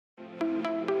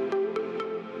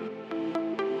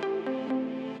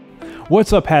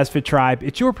What's up, HASfit Tribe?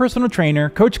 It's your personal trainer,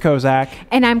 Coach Kozak.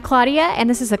 And I'm Claudia, and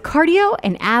this is a cardio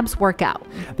and abs workout.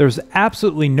 There's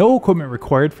absolutely no equipment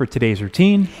required for today's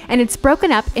routine. And it's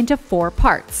broken up into 4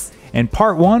 parts. In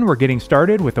part 1, we're getting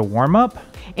started with a warm-up.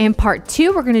 In part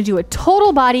 2, we're going to do a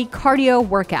total body cardio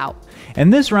workout.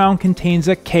 And this round contains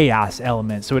a chaos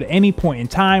element. So at any point in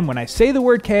time, when I say the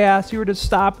word chaos, you were to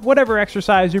stop whatever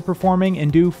exercise you're performing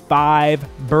and do 5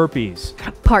 burpees.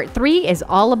 Part 3 is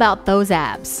all about those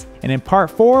abs. And in part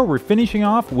 4, we're finishing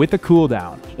off with a cool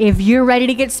down. If you're ready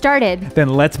to get started, then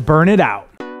let's burn it out.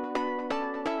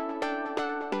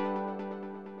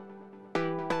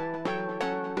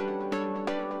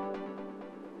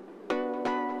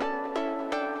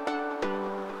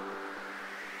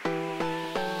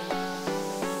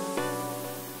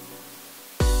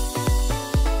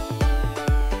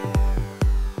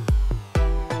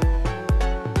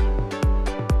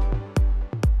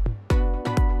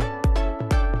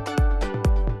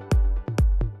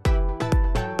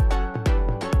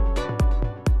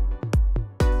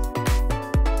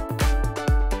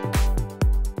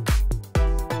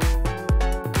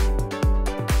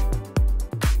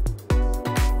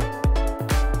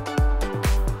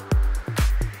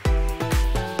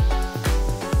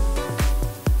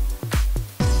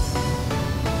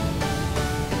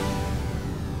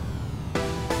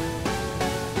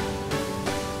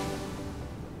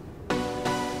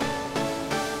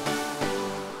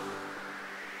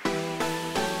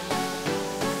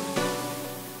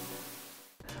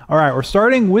 All right, we're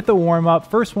starting with the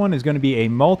warm-up. First one is going to be a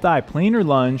multi-planar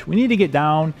lunge. We need to get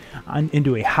down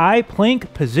into a high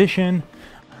plank position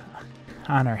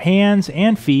on our hands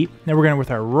and feet. Then we're going to, with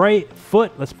our right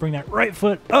foot, let's bring that right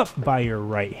foot up by your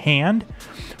right hand.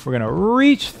 We're going to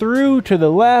reach through to the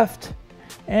left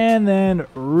and then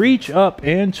reach up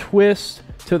and twist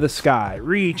to the sky.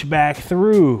 Reach back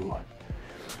through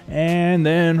and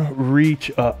then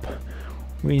reach up.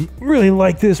 We really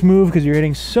like this move because you're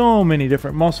hitting so many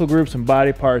different muscle groups and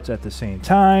body parts at the same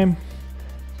time.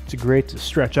 It's great to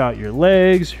stretch out your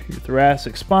legs, your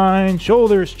thoracic spine,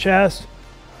 shoulders, chest,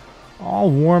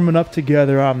 all warming up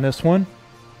together on this one.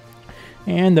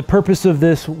 And the purpose of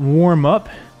this warm-up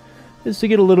is to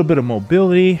get a little bit of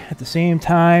mobility at the same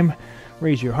time,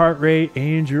 raise your heart rate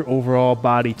and your overall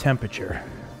body temperature.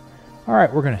 All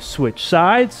right, we're going to switch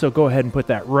sides, so go ahead and put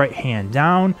that right hand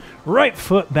down, right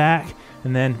foot back,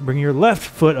 and then bring your left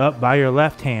foot up by your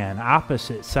left hand.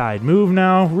 Opposite side move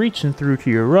now, reaching through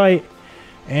to your right,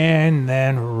 and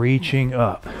then reaching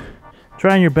up.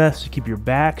 Trying your best to keep your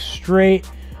back straight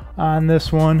on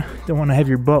this one. Don't want to have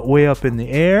your butt way up in the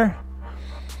air.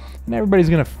 And everybody's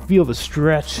gonna feel the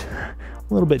stretch a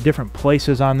little bit different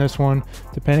places on this one,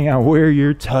 depending on where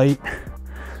you're tight.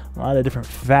 A lot of different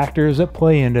factors that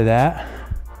play into that.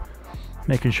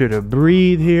 Making sure to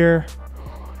breathe here.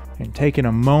 And taking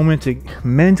a moment to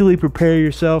mentally prepare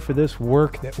yourself for this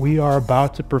work that we are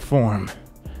about to perform.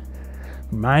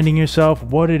 Reminding yourself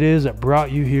what it is that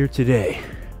brought you here today.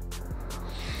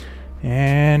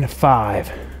 And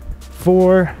 5,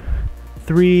 4,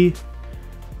 3,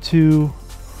 2,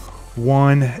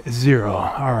 1, 0.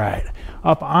 All right,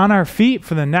 up on our feet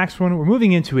for the next one. We're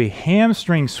moving into a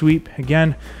hamstring sweep.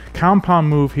 Again, compound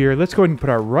move here. Let's go ahead and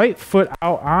put our right foot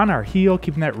out on our heel,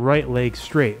 keeping that right leg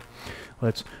straight.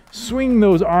 Let's swing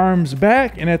those arms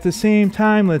back, and at the same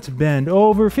time, let's bend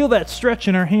over. Feel that stretch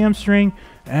in our hamstring,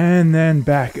 and then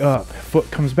back up. Foot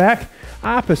comes back,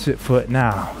 opposite foot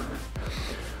now.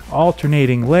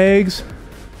 Alternating legs.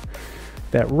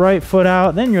 That right foot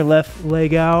out, then your left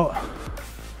leg out.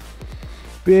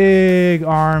 Big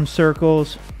arm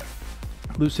circles.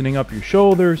 Loosening up your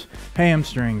shoulders,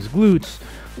 hamstrings, glutes,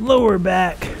 lower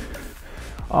back.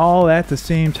 All at the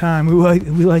same time. We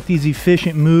like these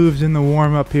efficient moves in the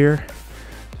warm-up here.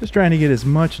 Just trying to get as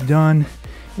much done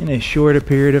in a shorter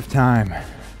period of time.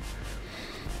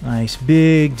 Nice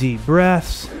big deep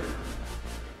breaths.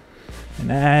 And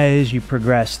as you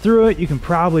progress through it, you can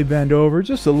probably bend over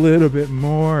just a little bit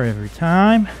more every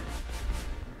time.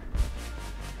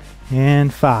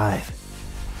 And 5,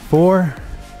 4,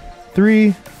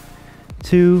 3,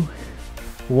 2,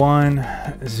 1,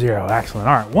 0. Excellent.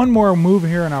 All right, one more move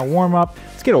here in our warm-up.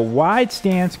 Let's get a wide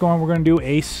stance going. We're going to do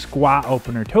a squat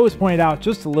opener. Toes pointed out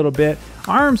just a little bit.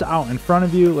 Arms out in front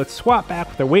of you. Let's squat back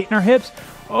with the weight in our hips.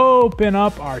 Open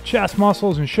up our chest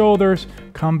muscles and shoulders.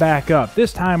 Come back up.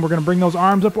 This time, we're going to bring those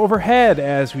arms up overhead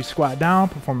as we squat down,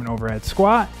 perform an overhead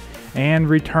squat, and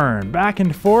return. Back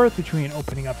and forth between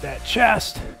opening up that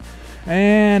chest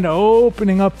and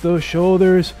opening up those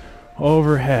shoulders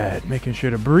overhead. Making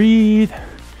sure to breathe.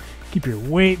 Keep your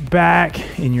weight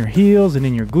back in your heels and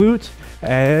in your glutes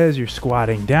as you're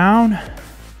squatting down.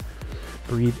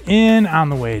 Breathe in on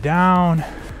the way down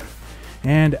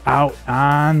and out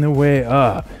on the way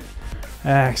up.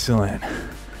 Excellent.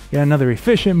 Got another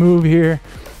efficient move here.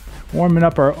 Warming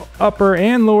up our upper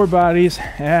and lower bodies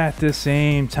at the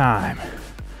same time.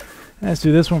 Let's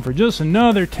do this one for just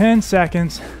another 10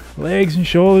 seconds. Legs and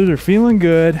shoulders are feeling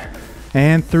good.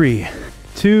 And 3,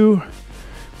 2,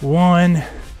 1,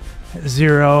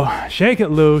 0. Shake it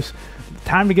loose.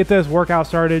 Time to get this workout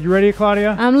started. You ready,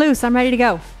 Claudia? I'm loose. I'm ready to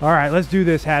go. All right, let's do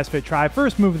this HASfit try.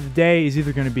 First move of the day is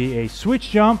either going to be a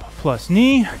switch jump plus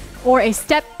knee, Or a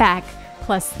step back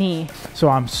plus knee. so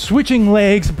I'm switching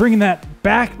legs, bringing that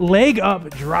back leg up,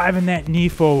 driving that knee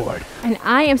forward. And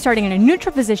I am starting in a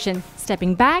neutral position,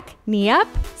 stepping back, knee up,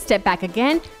 step back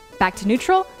again, back to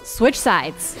neutral, switch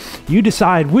sides. You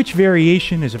decide which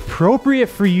variation is appropriate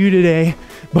for you today.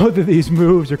 Both of these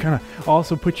moves are kind of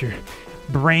also put your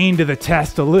brain to the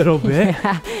test a little bit.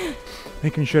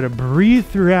 Making sure to breathe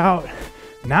throughout,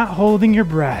 not holding your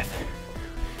breath.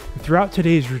 Throughout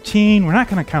today's routine, we're not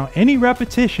going to count any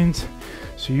repetitions,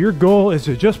 so your goal is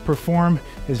to just perform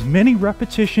as many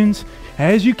repetitions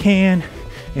as you can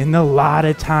in the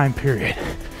allotted time period.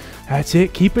 That's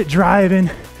it. Keep it driving,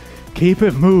 keep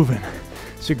it moving.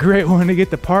 It's a great one to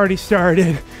get the party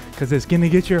started because it's going to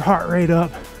get your heart rate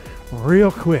up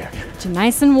real quick. Get you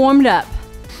nice and warmed up.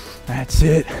 That's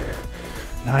it.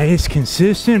 Nice,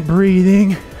 consistent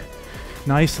breathing.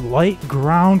 Nice, light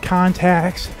ground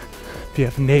contacts. If you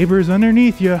have neighbors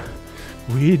underneath you,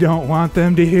 we don't want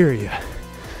them to hear you.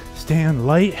 Stand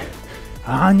light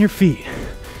on your feet.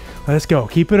 Let's go.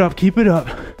 Keep it up. Keep it up.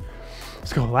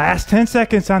 Let's go. Last 10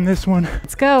 seconds on this one.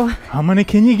 Let's go. How many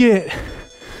can you get?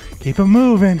 Keep it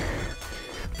moving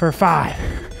for 5,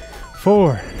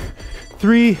 4,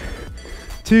 3,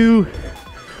 2,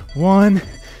 1,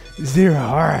 0.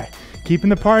 All right,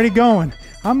 keeping the party going.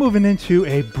 I'm moving into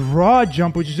a broad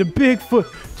jump, which is a big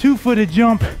two-footed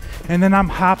jump, and then I'm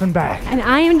hopping back. And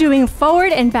I am doing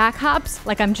forward and back hops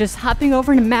like I'm just hopping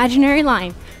over an imaginary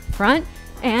line, front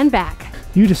and back.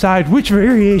 You decide which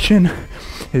variation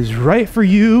is right for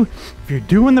you. If you're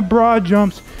doing the broad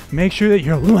jumps, make sure that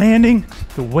you're landing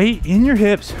the weight in your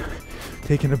hips,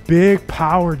 taking a big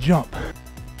power jump.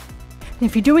 And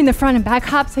if you're doing the front and back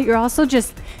hops, that you're also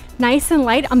just nice and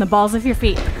light on the balls of your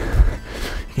feet.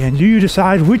 And you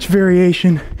decide which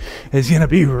variation is going to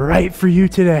be right for you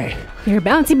today. You're a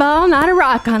bouncy ball, not a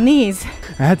rock on these.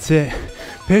 That's it.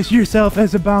 Picture yourself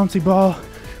as a bouncy ball,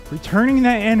 returning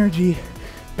that energy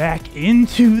back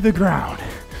into the ground.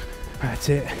 That's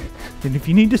it. And if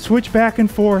you need to switch back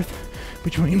and forth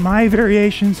between my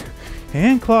variations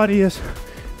and Claudia's,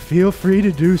 feel free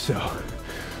to do so.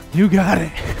 You got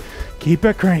it. Keep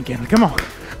it cranking. Come on.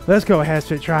 Let's go,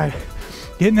 HASfit Tribe.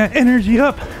 Getting that energy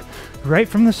up right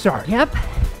from the start. Yep.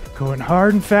 Going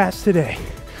hard and fast today.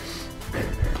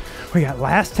 We got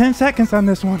last 10 seconds on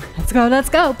this one. Let's go, let's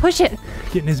go. Push it.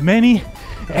 Getting as many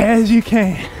as you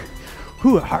can.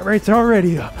 Whew, heart rate's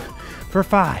already up. For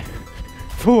 5,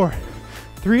 4,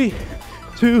 3,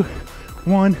 2,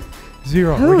 1,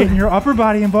 0. Ooh. We're getting your upper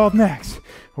body involved next.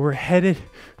 We're headed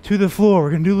to the floor.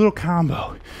 We're gonna do a little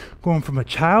combo. Going from a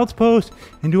child's pose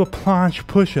into a planche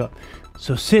push-up.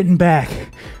 So sitting back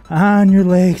on your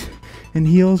legs and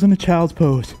heels in a child's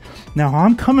pose. Now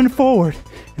I'm coming forward,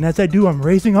 and as I do, I'm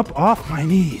raising up off my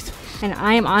knees. And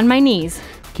I am on my knees.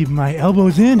 Keeping my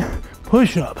elbows in,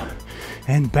 push up,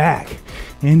 and back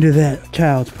into that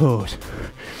child's pose.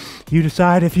 You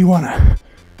decide if you want to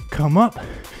come up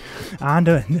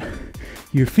onto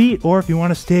your feet or if you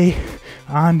want to stay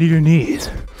onto your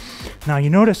knees. Now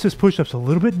you notice this push-up's a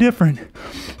little bit different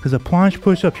because a planche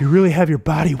push-up, you really have your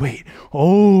body weight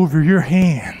over your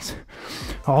hands.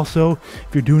 Also, if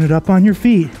you're doing it up on your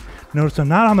feet, notice I'm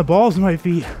not on the balls of my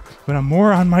feet, but I'm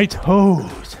more on my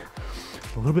toes.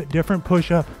 A little bit different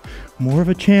push-up, more of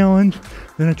a challenge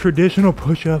than a traditional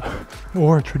push-up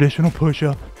or a traditional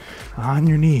push-up on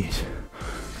your knees.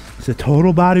 It's a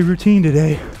total body routine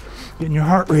today, getting your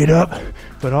heart rate up,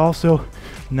 but also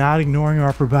not ignoring your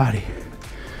upper body.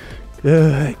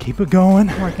 Good, keep it going.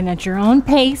 Working at your own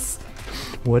pace.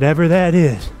 Whatever that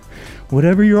is,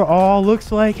 whatever your all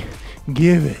looks like,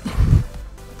 give it.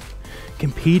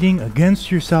 Competing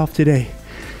against yourself today.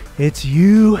 It's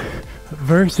you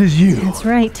versus you. That's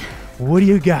right. What do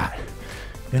you got?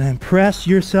 Gonna impress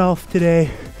yourself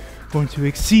today. Going to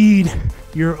exceed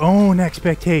your own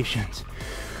expectations.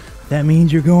 That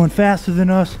means you're going faster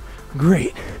than us.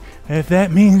 Great. If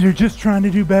that means you're just trying to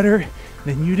do better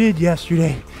than you did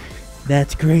yesterday,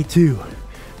 that's great too.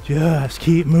 Just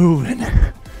keep moving.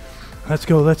 Let's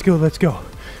go, let's go, let's go.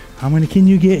 How many can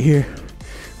you get here?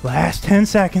 Last 10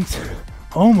 seconds.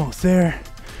 Almost there.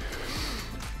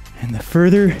 And the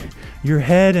further your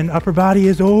head and upper body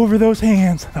is over those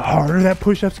hands, the harder that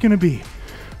push-up's gonna be.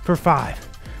 For 5,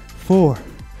 4,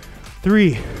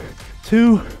 3,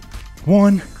 2,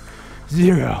 1,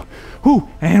 0. Whew,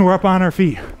 and we're up on our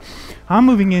feet. I'm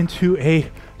moving into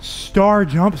a star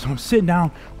jump, so I'm sitting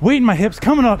down, weighting my hips,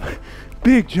 coming up,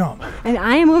 big jump. And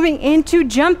I am moving into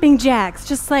jumping jacks,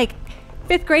 just like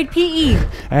 5th grade PE.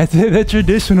 That's it, that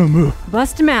traditional move.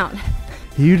 Bust them out.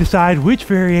 You decide which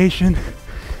variation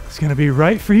is gonna be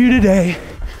right for you today.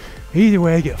 Either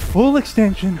way, get full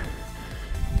extension,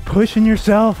 pushing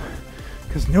yourself,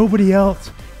 because nobody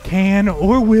else can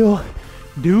or will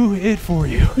do it for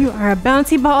you. You are a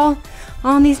bouncy ball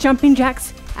on these jumping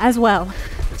jacks as well.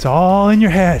 It's all in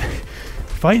your head.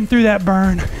 Fighting through that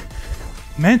burn.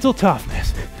 Mental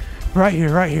toughness. Right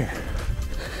here, right here.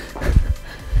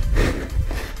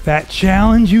 That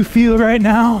challenge you feel right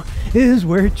now is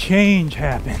where change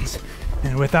happens.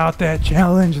 And without that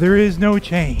challenge, there is no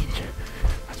change.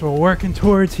 That's what we're working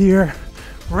towards here.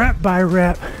 Rep by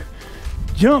rep,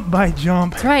 jump by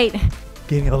jump. That's right.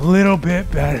 Getting a little bit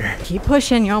better. Keep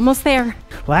pushing, you're almost there.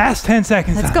 Last 10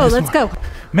 seconds. Let's go, let's go.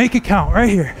 Make it count right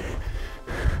here.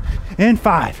 In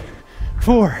 5,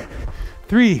 4,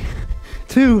 3,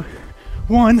 2,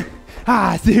 1.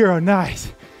 0.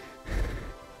 Nice.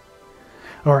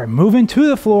 All right, moving to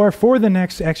the floor for the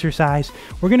next exercise.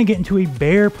 We're gonna get into a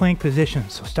bear plank position.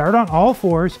 So start on all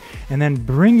fours and then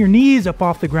bring your knees up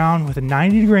off the ground with a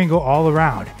 90-degree angle all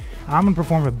around. I'm gonna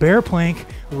perform a bear plank,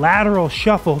 lateral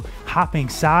shuffle, hopping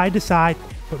side to side,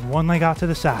 put one leg out to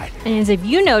the side. And as if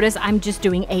you notice, I'm just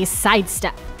doing a side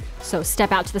step. So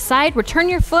step out to the side, return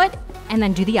your foot, and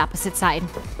then do the opposite side.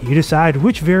 You decide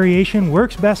which variation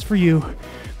works best for you,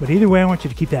 but either way, I want you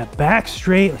to keep that back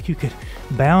straight, like you could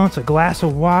balance a glass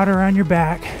of water on your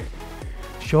back.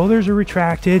 Shoulders are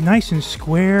retracted, nice and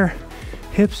square.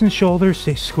 Hips and shoulders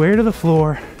stay square to the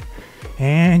floor,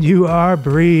 and you are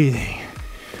breathing.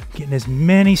 Getting as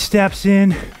many steps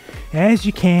in as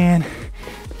you can,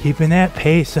 keeping that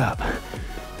pace up.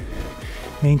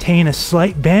 Maintain a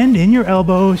slight bend in your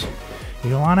elbows. You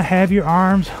don't want to have your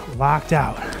arms locked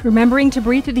out. Remembering to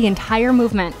breathe through the entire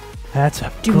movement. That's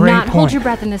a Do great not point. hold your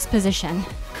breath in this position.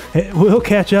 It will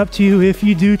catch up to you if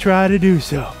you do try to do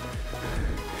so.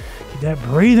 Get that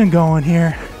breathing going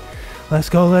here. Let's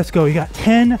go, let's go. You got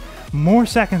 10 more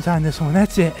seconds on this one.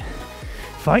 That's it.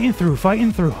 Fighting through,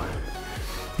 fighting through.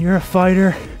 You're a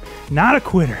fighter, not a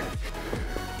quitter.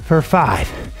 For 5,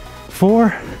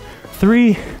 4,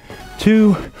 3,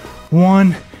 2,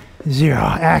 1,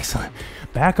 0. Excellent.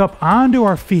 Back up onto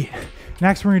our feet.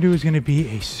 Next we're gonna do is gonna be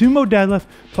a sumo deadlift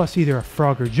plus either a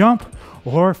frog or jump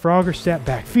or frog or step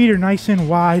back. Feet are nice and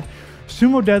wide.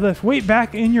 Sumo deadlift, weight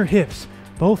back in your hips.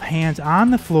 Both hands on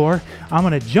the floor. I'm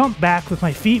gonna jump back with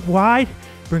my feet wide,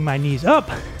 bring my knees up,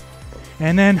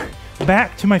 and then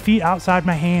back to my feet outside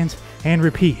my hands and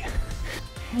repeat.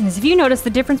 And as if you notice, the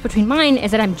difference between mine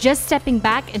is that I'm just stepping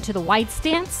back into the wide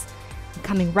stance,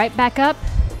 coming right back up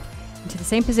into the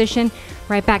same position,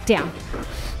 right back down.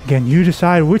 Again, you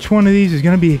decide which one of these is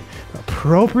going to be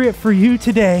appropriate for you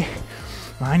today.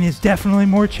 Mine is definitely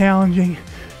more challenging,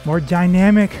 more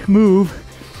dynamic move,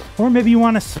 or maybe you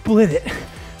want to split it.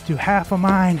 Do half of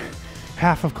mine,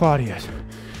 half of Claudia's.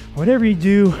 Whatever you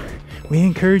do, we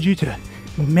encourage you to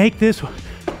make this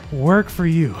work for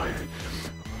you.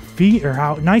 Feet are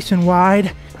out nice and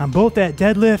wide on both that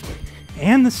deadlift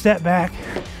and the step back.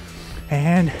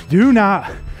 And do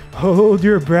not hold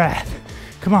your breath.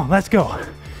 Come on, let's go.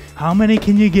 How many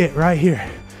can you get right here?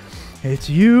 It's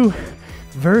you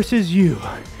versus you.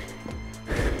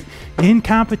 In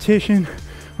competition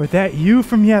with that you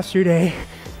from yesterday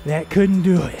that couldn't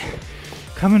do it.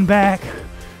 Coming back,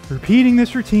 repeating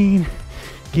this routine,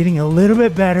 getting a little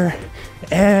bit better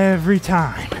every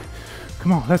time.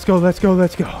 Come on, let's go, let's go,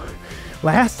 let's go.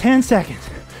 Last 10 seconds.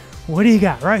 What do you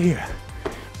got right here?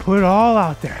 Put it all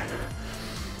out there.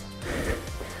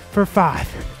 For 5,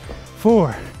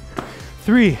 4,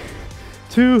 3,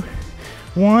 2,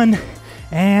 1,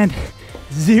 and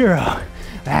 0.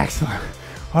 Excellent.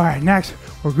 All right, next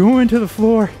we're going to the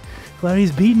floor.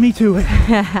 Claudia's beating me to it.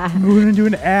 Moving into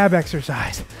an ab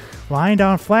exercise. Lying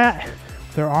down flat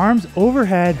with our arms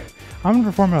overhead. I'm gonna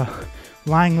perform a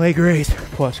lying leg raise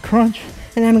plus crunch.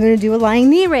 And I'm going to do a lying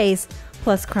knee raise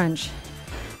plus crunch.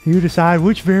 You decide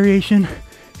which variation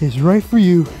is right for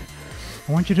you.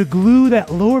 I want you to glue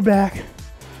that lower back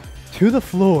to the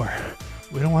floor.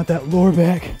 We don't want that lower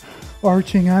back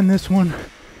arching on this one.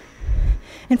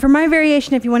 And for my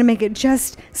variation, if you want to make it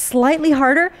just slightly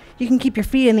harder, you can keep your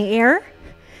feet in the air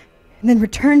and then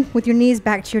return with your knees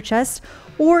back to your chest,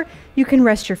 or you can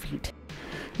rest your feet.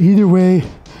 Either way,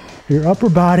 your upper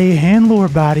body and lower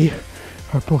body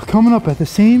are both coming up at the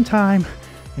same time,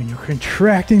 and you're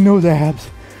contracting those abs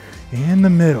in the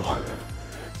middle.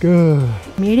 Good.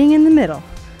 Meeting in the middle.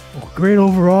 Great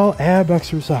overall ab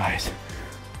exercise.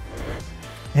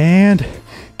 And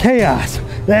chaos.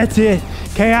 That's it.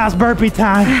 Chaos burpee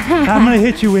time. I'm gonna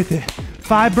hit you with it.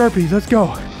 5 burpees. Let's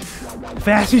go.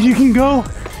 Fast as you can go.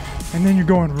 And then you're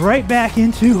going right back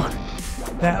into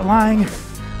that lying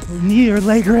knee or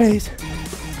leg raise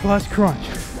plus crunch.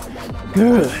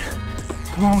 Good.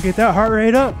 Come on, get that heart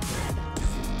rate up.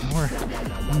 We're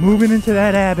moving into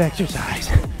that ab exercise.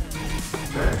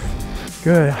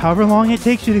 Good. However long it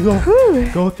takes you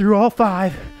to go through all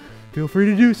 5, feel free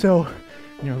to do so.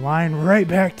 And you're lying right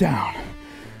back down.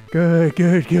 Good,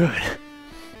 good, good.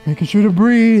 Making sure to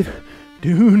breathe.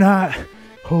 Do not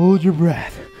hold your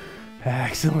breath.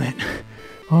 Excellent.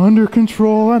 Under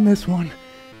control on this one.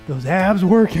 Those abs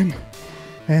working,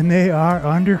 and they are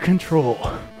under control.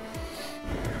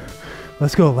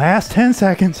 Let's go. Last 10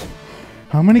 seconds.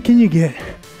 How many can you get?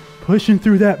 Pushing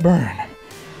through that burn.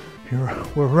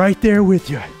 We're right there with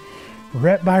you.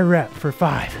 Rep by rep for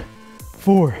 5,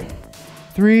 4,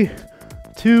 3,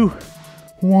 2,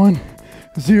 1,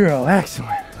 0.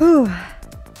 Excellent. Whew.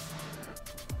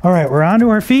 All right, we're onto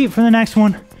our feet for the next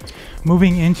one.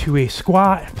 Moving into a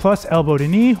squat plus elbow to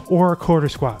knee or a quarter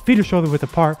squat. Feet are shoulder width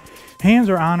apart. Hands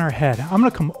are on our head. I'm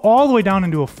gonna come all the way down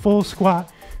into a full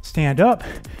squat. Stand up,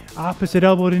 opposite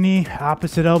elbow to knee,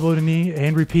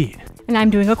 and repeat. And I'm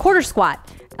doing a quarter squat.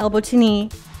 Elbow to knee,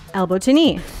 elbow to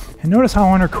knee. And notice how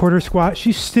on her quarter squat,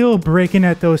 she's still breaking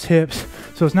at those hips.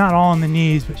 So it's not all in the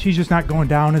knees, but she's just not going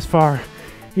down as far.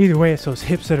 Either way, it's those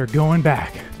hips that are going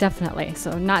back. Definitely.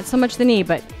 So not so much the knee,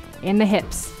 but in the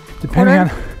hips.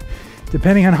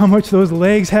 Depending on how much those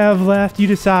legs have left, you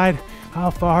decide how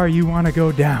far you want to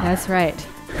go down. That's right.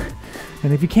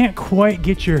 And if you can't quite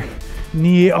get your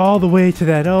knee all the way to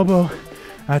that elbow,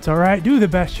 that's all right. Do the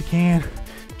best you can.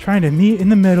 Trying to meet in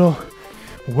the middle,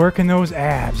 working those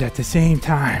abs at the same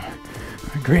time.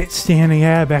 A great standing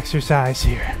ab exercise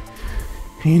here.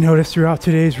 And you notice throughout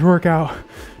today's workout,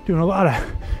 doing a lot of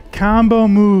combo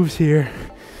moves here,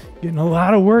 getting a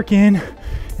lot of work in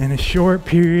a short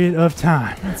period of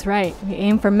time. That's right. We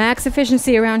aim for max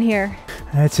efficiency around here.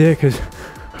 That's it, because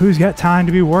who's got time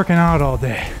to be working out all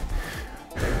day?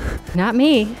 Not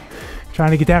me.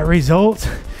 Trying to get that result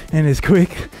in as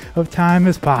quick of time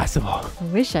as possible. I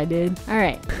wish I did. All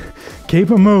right. Keep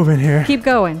them moving here. Keep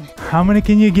going. How many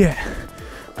can you get?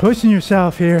 Pushing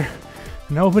yourself here.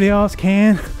 Nobody else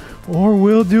can or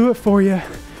will do it for you.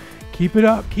 Keep it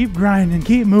up. Keep grinding.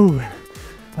 Keep moving.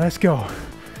 Let's go.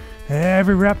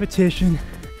 Every repetition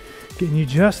getting you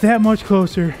just that much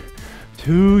closer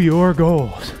to your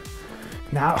goals.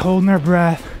 Not holding our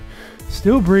breath.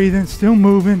 Still breathing. Still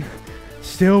moving.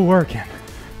 Still working.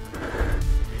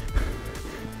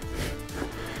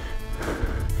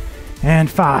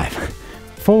 And 5,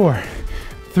 4,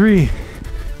 3,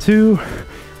 2,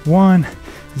 1,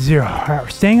 0. All right, we're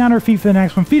staying on our feet for the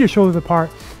next one. Feet are shoulder width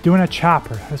apart, doing a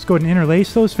chopper. Let's go ahead and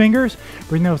interlace those fingers.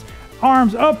 Bring those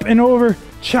arms up and over,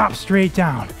 chop straight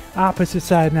down. Opposite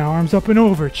side now, arms up and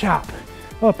over, chop.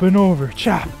 Up and over,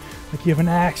 chop. Like you have an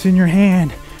axe in your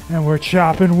hand and we're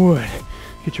chopping wood.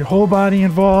 Get your whole body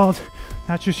involved,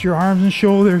 not just your arms and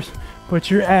shoulders,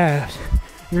 but your abs,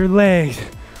 your legs,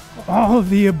 all of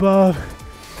the above,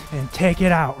 and take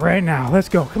it out right now. Let's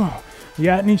go. Come on. You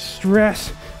got any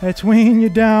stress that's weighing you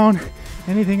down,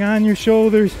 anything on your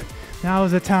shoulders, now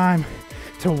is the time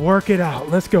to work it out.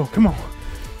 Let's go. Come on.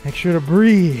 Make sure to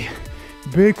breathe.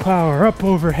 Big power up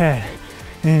overhead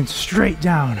and straight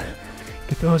down.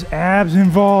 Get those abs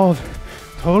involved.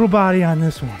 Total body on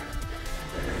this one.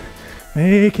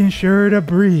 Making sure to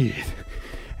breathe.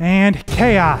 And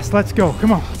chaos. Let's go.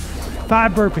 Come on.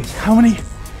 5 burpees.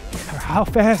 How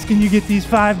fast can you get these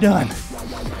 5 done?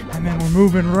 And then we're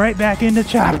moving right back into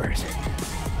choppers.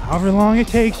 However long it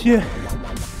takes you,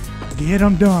 get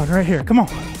them done right here. Come on.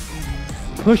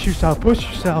 Push yourself, push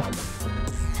yourself.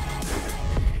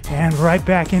 And right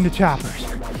back into choppers.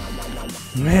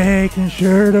 Making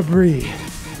sure to breathe.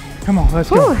 Come on, let's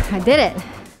go. I did it.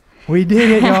 We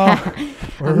did it, y'all.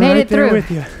 We're made right it there through.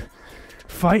 with you.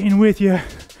 Fighting with you.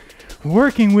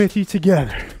 Working with you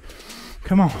together.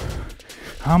 Come on.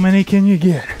 How many can you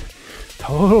get?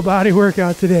 Total body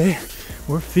workout today.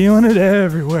 We're feeling it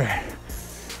everywhere.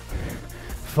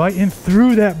 Fighting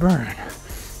through that burn.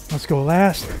 Let's go.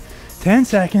 Last 10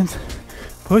 seconds.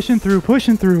 Pushing through,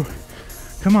 pushing through.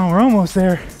 Come on, we're almost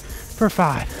there. For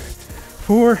 5,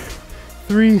 4,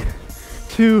 3,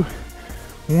 2,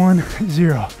 1,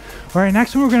 0. All right,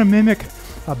 next one we're gonna mimic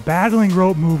a battling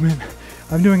rope movement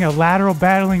I'm doing a lateral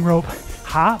battling rope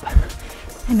hop.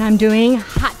 And I'm doing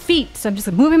hot feet. So I'm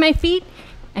just moving my feet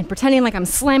and pretending like I'm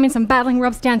slamming some battling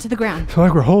ropes down to the ground. So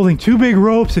like we're holding two big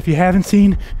ropes. If you haven't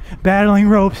seen battling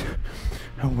ropes,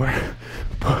 and we're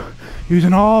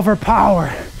using all of our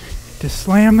power to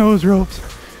slam those ropes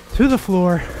to the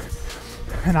floor.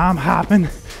 And I'm hopping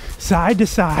side to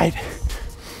side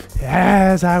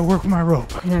as I work my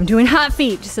rope. And I'm doing hot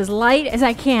feet, just as light as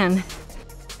I can.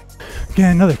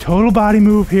 Again, another total body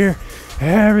move here.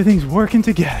 Everything's working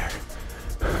together.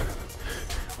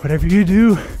 Whatever you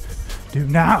do, do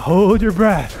not hold your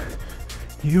breath.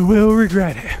 You will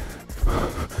regret it.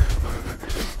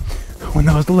 When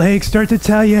those legs start to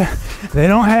tell you they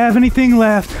don't have anything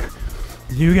left,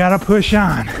 you gotta push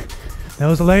on.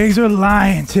 Those legs are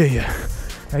lying to you.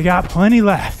 They got plenty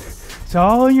left. It's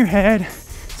all in your head.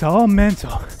 It's all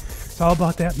mental. It's all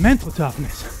about that mental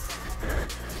toughness.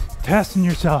 Testing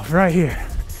yourself right here.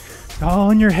 It's all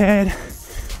in your head.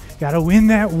 Gotta win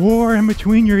that war in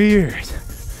between your ears.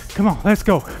 Come on, let's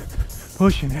go.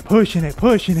 Pushing it, pushing it,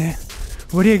 pushing it.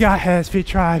 What do you got, HASfit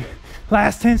Tribe?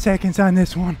 Last 10 seconds on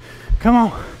this one. Come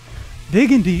on.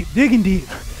 Digging deep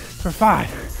for 5,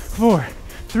 4,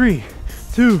 3,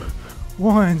 2,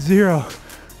 1, 0.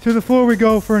 To the floor we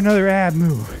go for another ab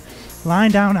move.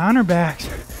 Lying down on our backs.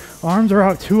 Arms are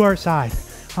out to our side.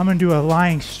 I'm gonna do a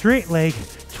lying straight leg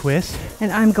twist.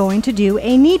 And I'm going to do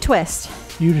a knee twist.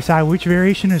 You decide which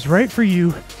variation is right for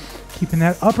you. Keeping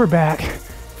that upper back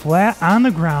flat on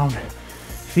the ground.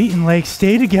 Feet and legs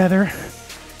stay together.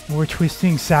 We're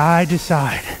twisting side to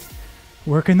side.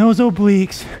 Working those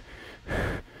obliques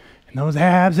and those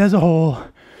abs as a whole.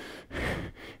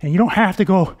 And you don't have to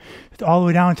go all the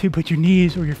way down to put your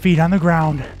knees or your feet on the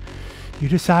ground. You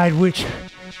decide which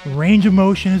range of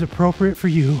motion is appropriate for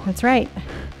you. That's right.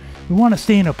 You want to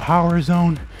stay in a power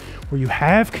zone where you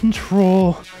have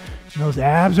control and those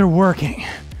abs are working.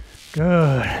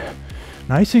 Good.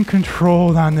 Nice and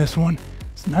controlled on this one.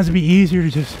 It's not to be easier to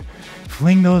just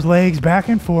fling those legs back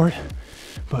and forth,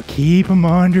 but keep them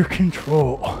under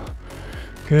control.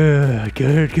 Good,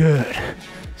 good, good.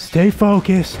 Stay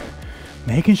focused,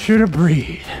 making sure to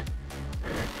breathe.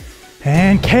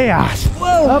 And chaos.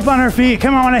 Whoa. Up on our feet.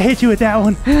 Come on, I want to hit you with that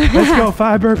one. Let's go,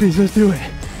 5 burpees, let's do it.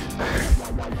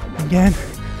 Again,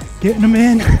 getting them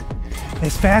in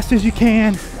as fast as you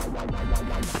can.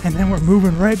 And then we're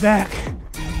moving right back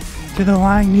to the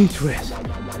lying knee twist.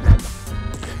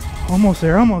 Almost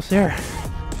there, almost there.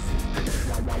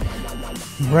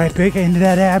 Right back into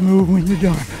that ab move when you're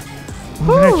done.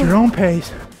 Moving at your own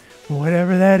pace,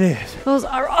 whatever that is. Those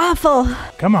are awful.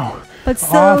 Come on. But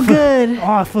so good.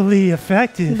 Awfully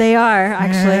effective. They are,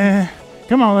 actually.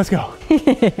 Come on, let's go.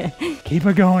 Keep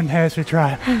it going, HASfit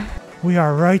Tribe. We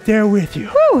are right there with you.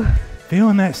 Woo.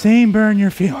 Feeling that same burn you're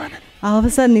feeling. All of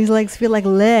a sudden, these legs feel like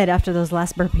lead after those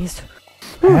last burpees.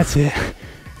 That's it.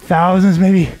 Thousands,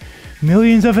 maybe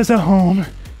millions of us at home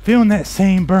feeling that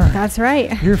same burn. That's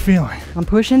right. You're feeling. I'm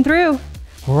pushing through.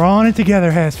 We're all in it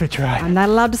together, HASfit Tribe. I'm not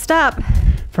allowed to stop.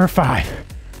 For 5,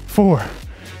 4,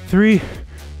 3,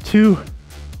 2,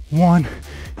 1,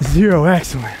 0.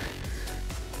 Excellent.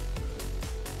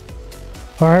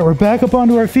 All right, we're back up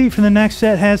onto our feet for the next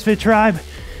set, HASfit Tribe.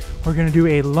 We're gonna do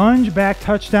a lunge back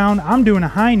touchdown. I'm doing a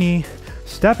high knee,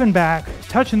 stepping back,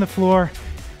 touching the floor,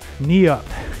 knee up.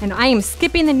 And I am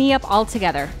skipping the knee up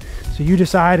altogether. So you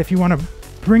decide if you wanna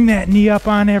bring that knee up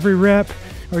on every rep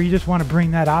or you just wanna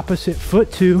bring that opposite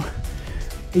foot to.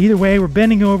 Either way, we're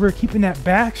bending over, keeping that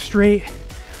back straight,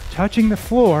 touching the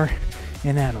floor,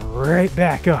 and then right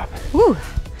back up. Woo,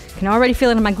 can already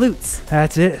feel it in my glutes.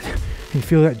 That's it. You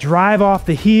feel that drive off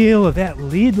the heel of that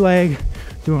lead leg,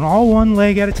 doing all one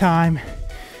leg at a time,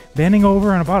 bending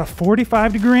over on about a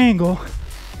 45-degree angle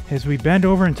as we bend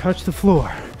over and touch the floor,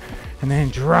 and then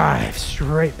drive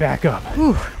straight back up.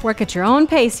 Whew, work at your own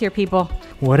pace here, people.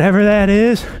 Whatever that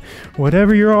is,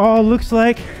 whatever your all looks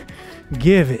like,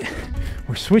 give it.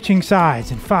 We're switching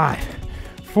sides in 5,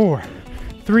 4,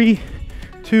 3,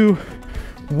 2,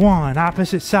 1.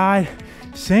 Opposite side,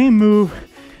 same move,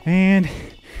 and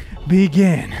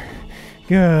begin.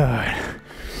 Good.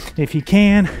 If you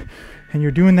can, and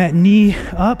you're doing that knee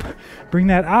up, bring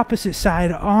that opposite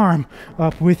side arm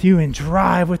up with you and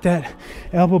drive with that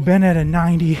elbow bent at a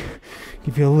 90.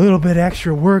 Give you a little bit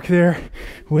extra work there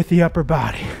with the upper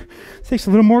body. It takes a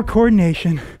little more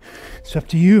coordination. It's up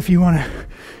to you if you want to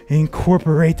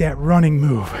incorporate that running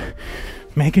move.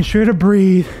 Making sure to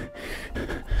breathe.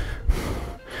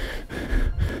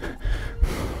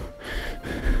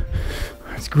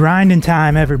 It's grinding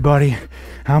time, everybody.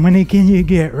 How many can you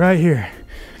get right here?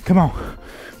 Come on,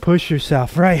 push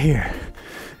yourself right here.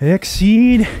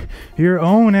 exceed your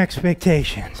own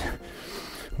expectations.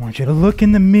 I want you to look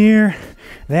in the mirror.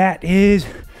 That is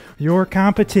your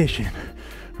competition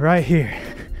right here.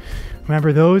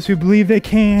 Remember, those who believe they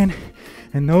can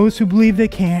and those who believe they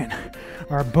can't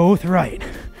are both right.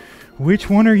 Which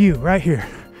one are you? Right here.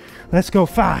 Let's go.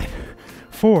 5,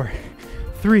 4,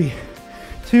 3,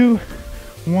 2,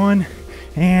 1,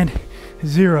 and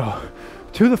 0.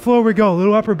 To the floor we go. A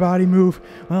little upper body move,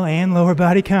 well, and lower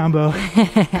body combo.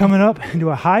 Coming up into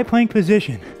a high plank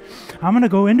position. I'm gonna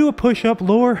go into a push-up,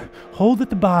 lower, hold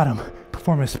at the bottom,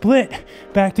 perform a split,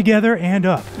 back together and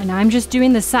up. And I'm just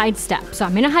doing the side step. So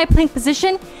I'm in a high plank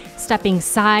position, stepping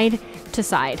side to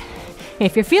side.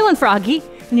 If you're feeling froggy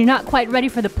and you're not quite ready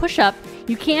for the push-up,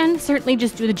 you can certainly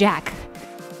just do the jack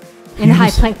in a high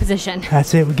plank position.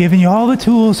 That's it. We're giving you all the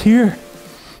tools here.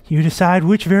 You decide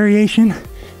which variation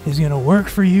is gonna work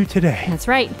for you today. That's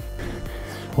right.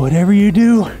 Whatever you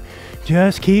do,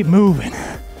 just keep moving.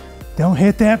 Don't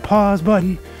hit that pause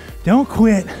button. Don't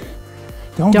quit.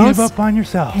 Don't give up on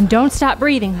yourself. And don't stop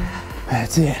breathing.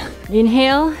 That's it.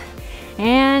 Inhale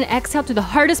and exhale to the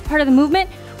hardest part of the movement,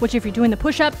 which if you're doing the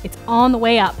push-up, it's on the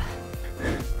way up.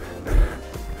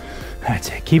 That's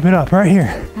it. Keep it up right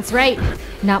here. That's right.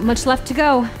 Not much left to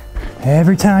go.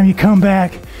 Every time you come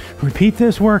back, repeat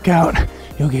this workout,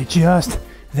 you'll get just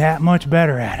that much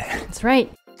better at it. That's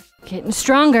right. Getting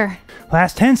stronger.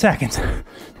 Last 10 seconds.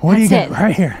 What do you got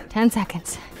right here? 10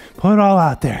 seconds. Put it all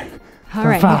out there. All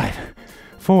right. 5,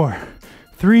 4,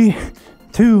 3,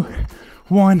 2,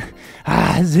 1,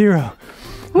 0.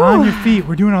 Woo. On your feet.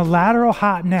 We're doing a lateral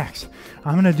hop next.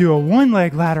 I'm going to do a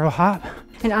 1-leg lateral hop.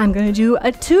 And I'm going to do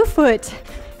a 2-foot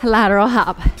lateral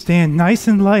hop. Stand nice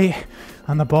and light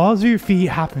on the balls of your feet,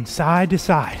 hopping side to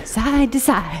side. Side to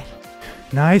side.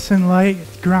 Nice and light,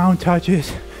 ground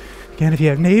touches. Again, if you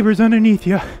have neighbors underneath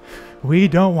you, we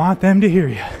don't want them to hear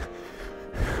you.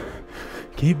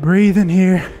 Keep breathing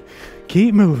here.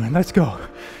 Keep moving. Let's go.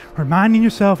 Reminding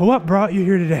yourself of what brought you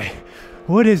here today.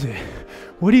 What is it?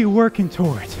 What are you working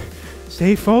towards?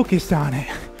 Stay focused on it.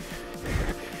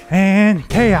 And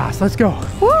chaos. Let's go.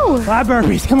 Woo! 5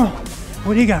 burpees. Come on.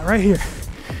 What do you got right here?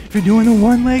 If you're doing the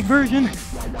 1-leg version,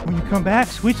 when you come back,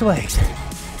 switch legs.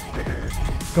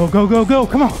 Go, go, go, go.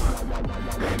 Come on.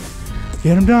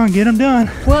 Get them done. Get them done.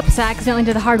 Whoops, I accidentally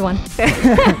did the hard one.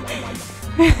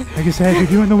 Like I said,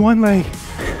 if you're doing the 1-leg,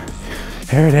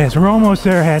 there it is. We're almost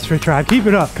there, HASfit Tribe. Keep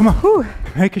it up. Come on. Whew.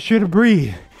 Making sure to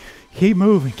breathe. Keep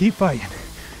moving. Keep fighting.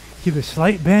 Give a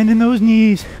slight bend in those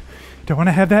knees. Don't want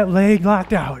to have that leg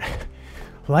locked out.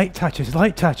 Light touches.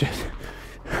 Light touches.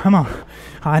 Come on.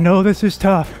 I know this is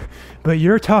tough, but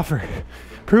you're tougher.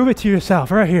 Prove it to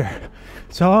yourself right here.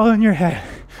 It's all in your head.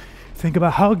 Think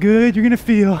about how good you're going to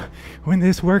feel when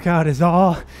this workout is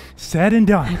all said and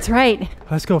done. That's right.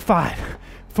 Let's go. 5,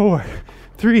 4,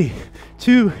 3,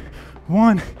 2,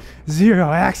 1,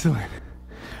 0. Excellent.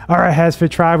 All right,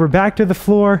 HASfit Tribe, we're back to the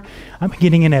floor. I'm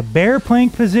getting in a bear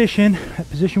plank position, that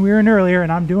position we were in earlier,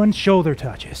 and I'm doing shoulder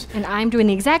touches. And I'm doing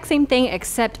the exact same thing,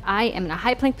 except I am in a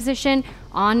high plank position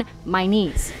on my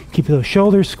knees. Keep those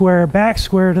shoulders square, back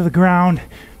square to the ground,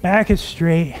 back is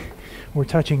straight. We're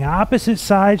touching opposite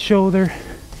side shoulder.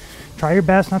 Try your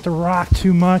best not to rock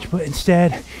too much, but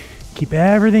instead keep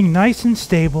everything nice and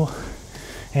stable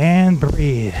and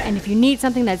breathe. And if you need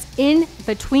something that's in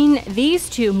between these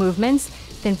two movements,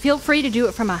 then feel free to do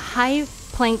it from a high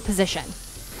plank position.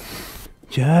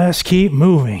 Just keep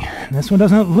moving. This one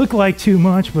doesn't look like too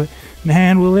much, but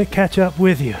man, will it catch up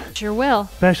with you. Sure will.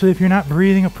 Especially if you're not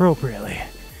breathing appropriately.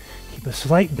 Keep a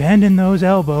slight bend in those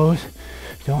elbows.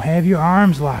 Don't have your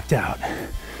arms locked out.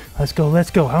 Let's go,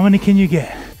 let's go. How many can you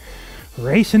get?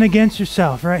 Racing against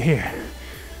yourself right here.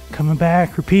 Coming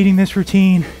back, repeating this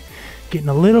routine, getting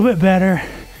a little bit better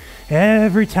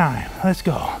every time. Let's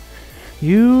go.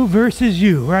 You versus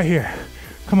you right here.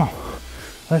 Come on.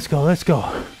 Let's go, let's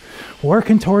go.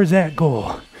 Working towards that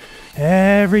goal.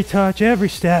 Every touch, every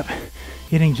step,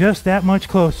 getting just that much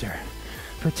closer.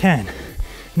 For 10,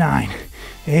 9,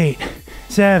 8,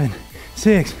 7,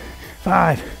 6,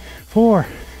 5, 4,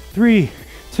 3,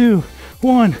 2,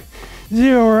 1,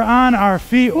 0. We're on our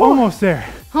feet. Whoa. Almost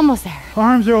there. Almost there.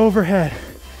 Arms are overhead.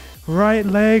 Right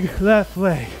leg, left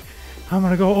leg. I'm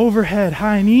gonna go overhead,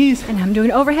 high knees. And I'm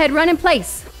doing overhead run in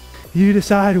place. You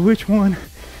decide which one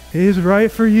is right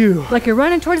for you. Like you're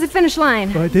running towards the finish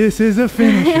line. But this is a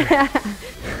finisher.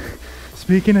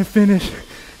 Speaking of finish,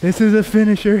 this is a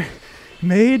finisher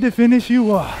made to finish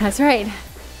you off. That's right.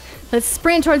 Let's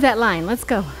sprint towards that line. Let's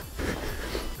go.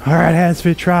 All right,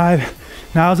 HASfit Tribe.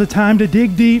 Now's the time to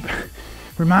dig deep.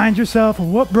 Remind yourself of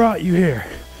what brought you here.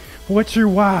 What's your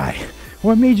why?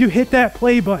 What made you hit that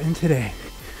play button today?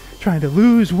 trying to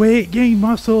lose weight, gain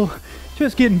muscle,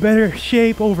 just get in better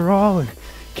shape overall and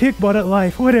kick butt at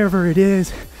life, whatever it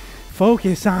is,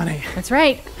 focus on it. That's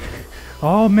right.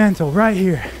 All mental right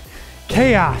here.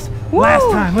 Chaos. Woo!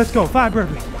 Last time. Let's go. 5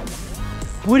 burpees.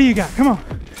 What do you got? Come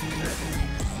on.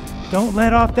 Don't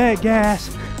let off that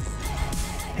gas.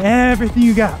 Everything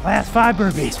you got. Last 5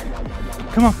 burpees.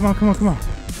 Come on, come on, come on, come on.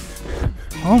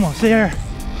 Almost there.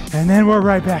 And then we're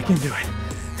right back into it.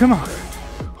 Come on.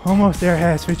 Almost there,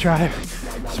 HASfit Tribe.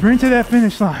 Sprint to that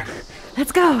finish line.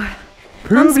 Let's go.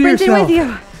 Prove I'm sprinting to yourself. with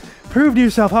you. Prove to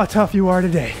yourself how tough you are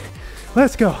today.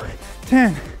 Let's go.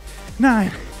 10,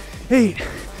 9, 8.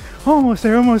 Almost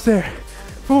there, almost there.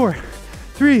 4,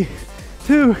 3,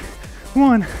 2,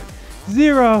 1,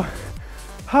 0.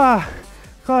 Ha.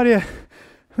 Claudia,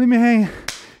 leave me hang.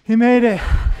 You made it.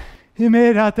 You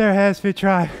made it out there, HASfit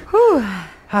Tribe. Whew.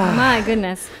 My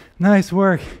goodness. Nice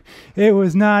work. It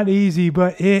was not easy,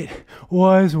 but it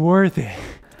was worth it.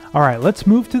 All right, let's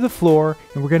move to the floor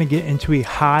and we're gonna get into a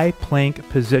high plank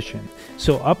position.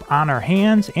 So up on our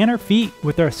hands and our feet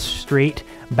with our straight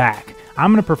back.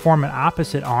 I'm gonna perform an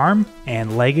opposite arm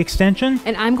and leg extension.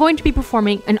 And I'm going to be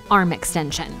performing an arm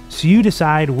extension. So you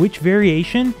decide which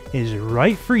variation is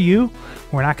right for you.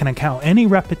 We're not gonna count any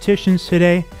repetitions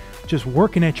today, just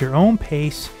working at your own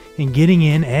pace and getting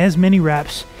in as many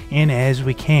reps in as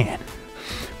we can.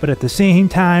 But at the same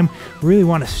time, we really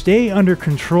want to stay under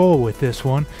control with this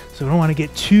one. So we don't want to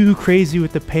get too crazy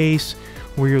with the pace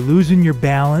where you're losing your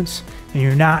balance and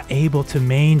you're not able to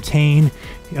maintain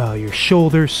your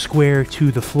shoulders square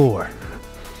to the floor.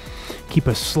 Keep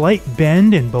a slight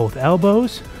bend in both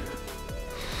elbows.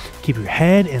 Keep your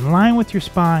head in line with your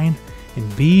spine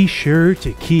and be sure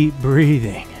to keep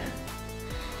breathing.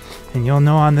 And you'll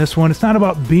know on this one, it's not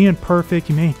about being perfect.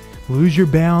 You may lose your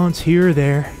balance here or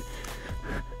there.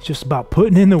 It's just about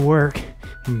putting in the work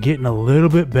and getting a little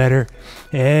bit better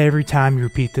every time you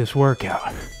repeat this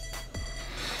workout.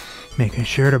 Making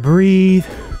sure to breathe.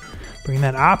 Bring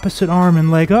that opposite arm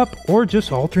and leg up or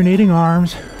just alternating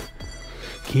arms.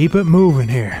 Keep it moving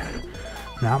here.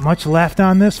 Not much left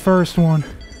on this first one.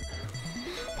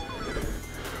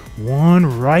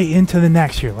 One right into the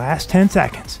next here. Last 10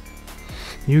 seconds.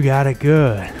 You got it.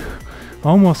 Good.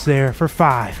 Almost there for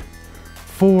 5,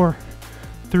 4,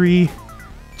 3,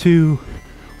 2,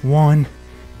 1,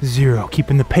 0.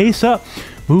 Keeping the pace up,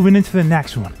 moving into the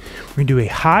next one. We're gonna do a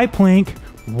high plank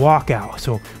walkout.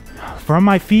 So from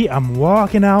my feet, I'm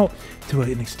walking out to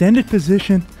an extended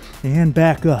position and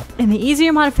back up. And the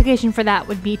easier modification for that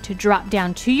would be to drop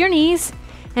down to your knees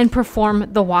and perform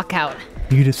the walkout.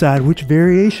 You decide which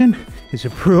variation is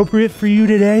appropriate for you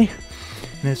today.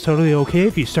 And it's totally okay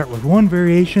if you start with one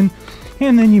variation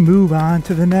and then you move on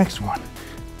to the next one.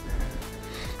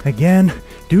 Again,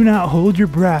 do not hold your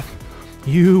breath.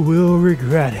 You will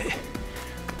regret it.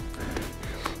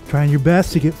 Trying your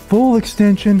best to get full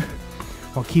extension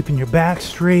while keeping your back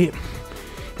straight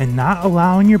and not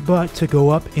allowing your butt to go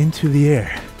up into the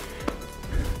air.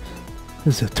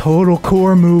 This is a total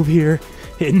core move here,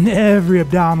 hitting every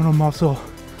abdominal muscle.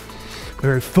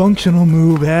 Very functional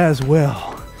move as well.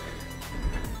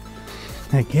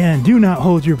 Again, do not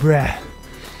hold your breath.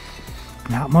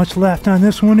 Not much left on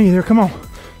this one either. Come on.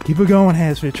 Keep it going,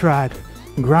 HASfit Tribe.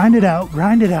 Grind it out,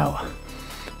 grind it out.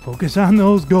 Focus on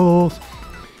those goals.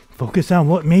 Focus on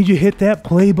what made you hit that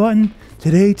play button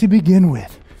today to begin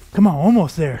with. Come on,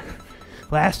 almost there.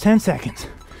 Last 10 seconds.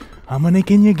 How many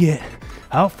can you get?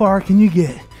 How far can you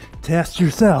get? Test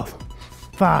yourself.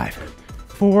 5,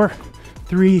 4,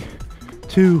 3,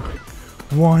 2,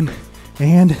 1,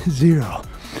 and 0.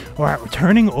 All right, we're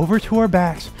turning over to our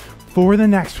backs for the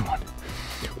next one.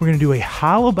 We're gonna do a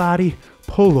hollow body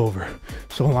pullover.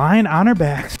 So lying on our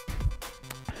backs.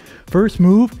 First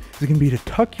move is gonna be to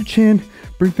tuck your chin,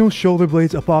 bring those shoulder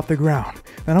blades up off the ground.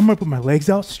 Then I'm gonna put my legs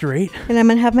out straight. And I'm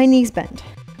gonna have my knees bent.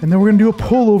 And then we're gonna do a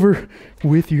pullover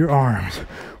with your arms.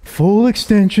 Full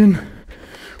extension,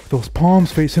 with those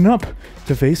palms facing up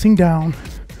to facing down.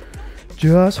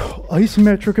 Just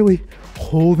isometrically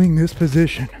holding this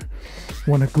position.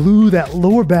 Want to glue that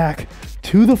lower back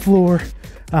to the floor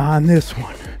on this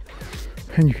one.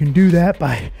 And you can do that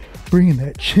by bringing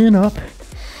that chin up.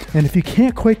 And if you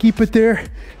can't quite keep it there,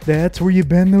 that's where you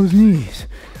bend those knees,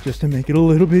 just to make it a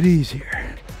little bit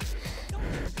easier.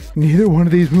 Neither one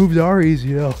of these moves are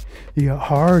easy though. You got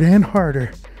hard and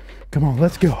harder. Come on,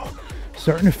 let's go.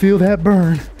 Starting to feel that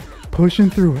burn.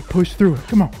 Pushing through it, push through it.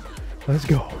 Come on, let's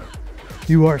go.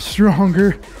 You are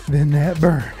stronger than that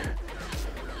burn.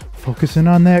 Focusing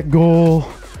on that goal.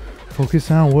 Focus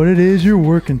on what it is you're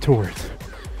working towards.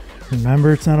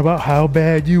 Remember, it's not about how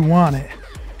bad you want it.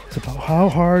 It's about how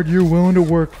hard you're willing to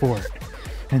work for it.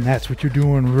 And that's what you're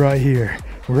doing right here,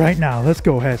 right now. Let's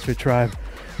go, HASfit Tribe.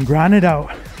 Grind it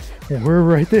out. And we're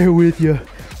right there with you.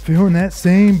 Feeling that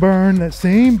same burn, that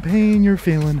same pain you're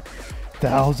feeling.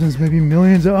 Thousands, maybe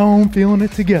millions of ohm, feeling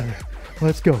it together.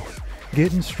 Let's go.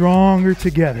 Getting stronger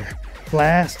together.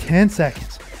 Last 10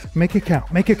 seconds. Make it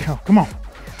count. Make it count. Come on.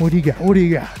 What do you got? What do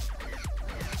you got?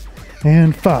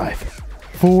 And 5,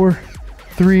 4,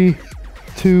 3,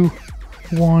 2,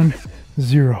 1,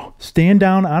 0. Stand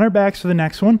down on our backs for the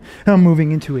next one. I'm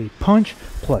moving into a punch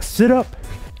plus sit up.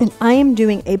 And I am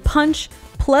doing a punch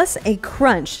plus a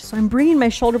crunch. So I'm bringing my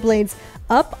shoulder blades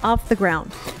up off the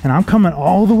ground. And I'm coming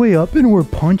all the way up and we're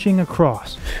punching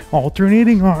across,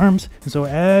 alternating arms. And so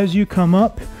as you come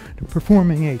up, you're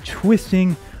performing a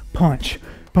twisting punch,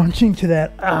 punching to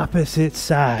that opposite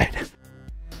side.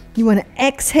 You want to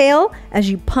exhale as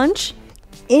you punch,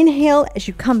 inhale as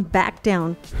you come back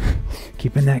down.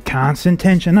 Keeping that constant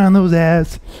tension on those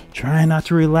abs, trying not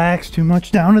to relax too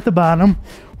much down at the bottom.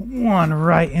 One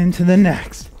right into the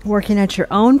next. Working at your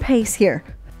own pace here.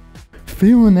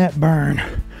 Feeling that burn,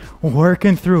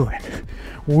 working through it,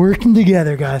 working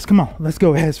together, guys. Come on, let's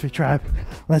go, HASfit Tribe.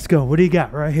 Let's go. What do you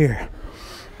got right here?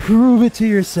 Prove it to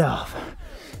yourself.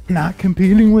 Not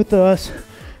competing with us,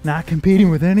 not competing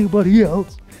with anybody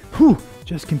else. Whew,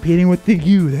 just competing with the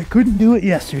you that couldn't do it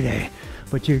yesterday,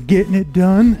 but you're getting it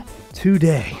done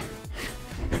today.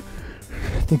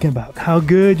 Thinking about how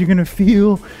good you're gonna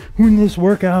feel when this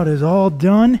workout is all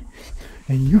done,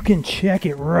 and you can check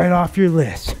it right off your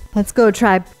list. Let's go,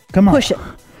 Tribe. Come on. Push it.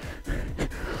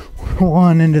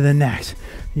 One into the next.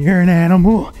 You're an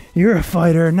animal. You're a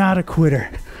fighter, not a quitter.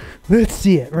 Let's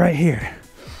see it right here.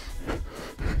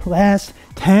 Last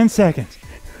 10 seconds.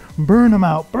 Burn them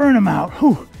out. Burn them out.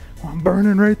 Whew. I'm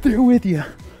burning right there with you.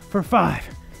 For 5,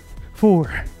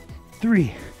 4,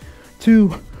 3, 2,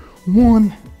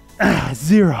 1,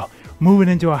 0. Moving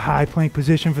into a high plank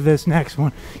position for this next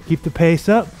one. Keep the pace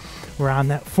up. We're on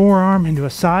that forearm into a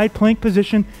side plank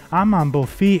position. I'm on both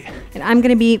feet. And I'm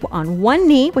going to be on one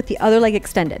knee with the other leg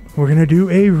extended. We're going to do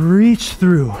a reach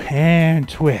through and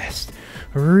twist.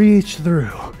 Reach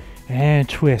through and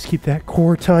twist. Keep that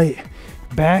core tight.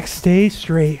 Back stay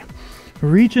straight.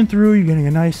 Reaching through, you're getting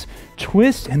a nice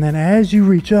twist. And then as you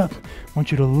reach up, I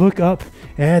want you to look up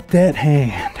at that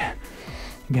hand.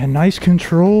 Again, nice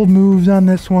controlled moves on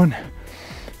this one.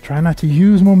 Try not to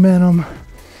use momentum.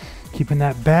 Keeping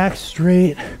that back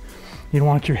straight. You don't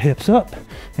want your hips up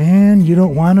and you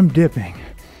don't want them dipping.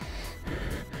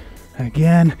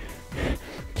 Again,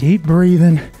 keep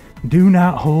breathing. Do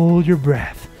not hold your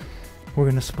breath. We're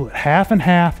going to split half and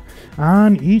half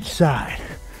on each side.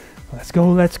 Let's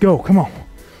go, let's go. Come on.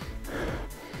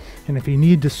 And if you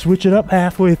need to switch it up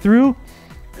halfway through,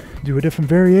 do a different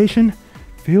variation,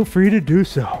 feel free to do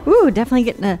so. Ooh, definitely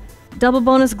getting a double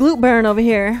bonus glute burn over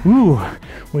here. Ooh,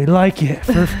 we like it.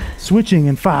 For switching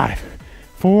in 5,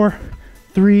 4,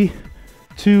 3,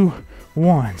 2,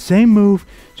 1. Same move,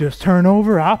 just turn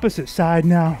over, opposite side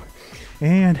now,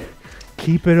 and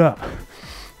keep it up.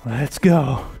 Let's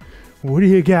go. What do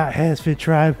you got, HASfit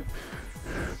Tribe?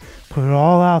 Put it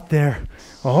all out there,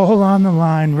 all on the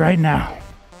line right now.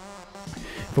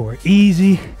 For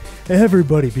easy,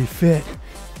 everybody be fit,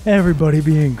 everybody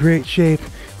be in great shape,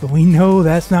 but we know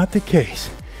that's not the case.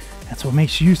 That's what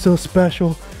makes you so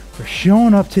special for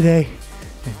showing up today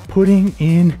and putting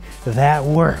in that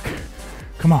work.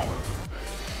 Come on.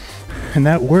 And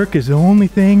that work is the only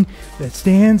thing that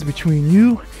stands between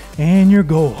you and your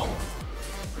goal.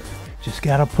 Just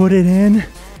gotta put it in,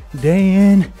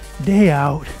 day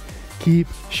out, keep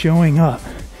showing up.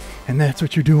 And that's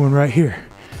what you're doing right here.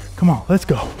 Come on, let's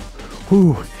go.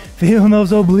 Ooh, feeling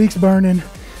those obliques burning,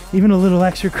 even a little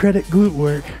extra credit glute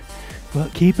work,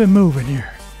 but keep it moving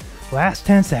here. Last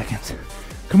 10 seconds.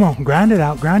 Come on, grind it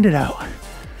out, grind it out.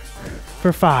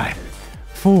 For 5,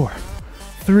 4,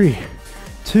 3,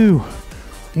 2,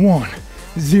 1,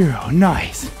 0.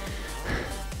 Nice.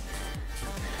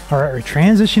 All right, we're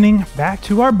transitioning back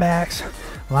to our backs,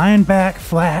 lying back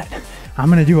flat. I'm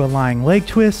gonna do a lying leg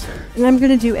twist. And I'm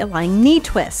gonna do a lying knee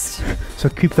twist. So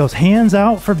keep those hands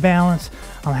out for balance.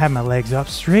 I'm gonna have my legs up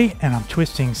straight and I'm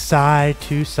twisting side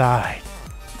to side.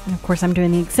 And of course, I'm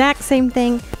doing the exact same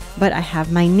thing, but I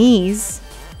have my knees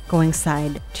going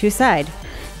side to side.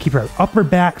 Keep our upper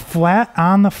back flat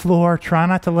on the floor. Try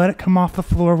not to let it come off the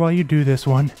floor while you do this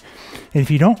one. And if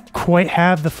you don't quite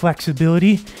have the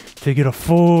flexibility to get a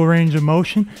full range of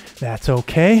motion, that's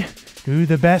okay. Do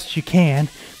the best you can.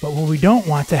 But what we don't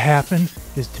want to happen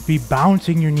is to be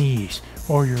bouncing your knees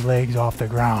or your legs off the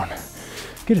ground.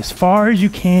 Get as far as you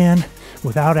can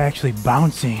without actually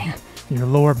bouncing your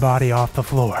lower body off the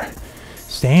floor.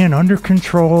 Staying under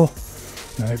control,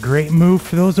 Another great move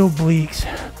for those obliques.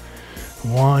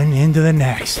 One into the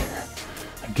next.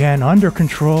 Again, under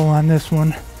control on this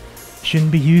one.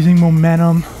 Shouldn't be using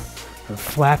momentum or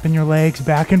flapping your legs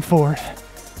back and forth.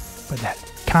 But that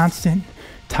constant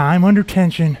time under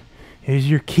tension is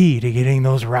your key to getting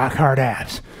those rock hard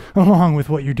abs, along with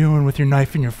what you're doing with your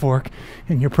knife and your fork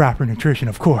and your proper nutrition,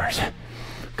 of course.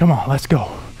 Come on, let's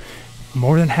go.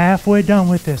 More than halfway done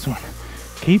with this one.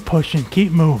 Keep pushing,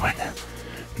 keep moving.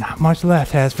 Not much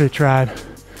left, HASfit tribe.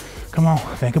 Come on,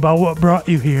 think about what brought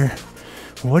you here.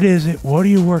 What is it? What are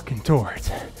you working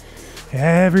towards?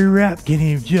 Every rep getting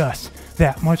you just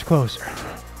that much closer.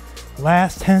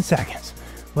 Last 10 seconds.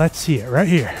 Let's see it right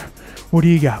here. What do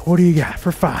you got? What do you got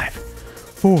for 5,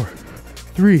 4,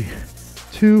 3,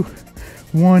 2,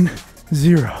 1,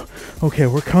 0. Okay,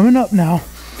 we're coming up now.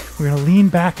 We're gonna lean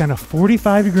back on a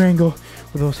 45-degree angle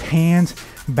with those hands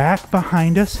back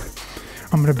behind us.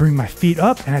 I'm gonna bring my feet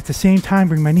up and at the same time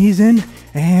bring my knees in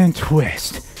and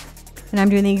twist. And I'm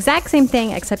doing the exact same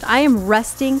thing, except I am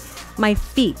resting my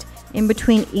feet in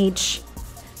between each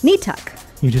knee tuck.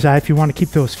 You decide if you want to keep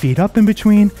those feet up in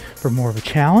between for more of a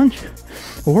challenge,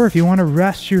 or if you want to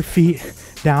rest your feet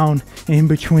down in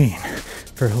between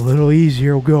for a little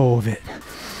easier go of it.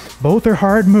 Both are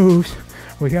hard moves.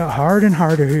 We got hard and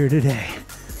harder here today.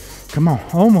 Come on,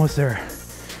 almost there.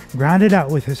 Grind it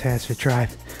out with this HASfit tribe.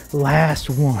 Last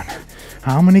one.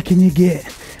 How many can you get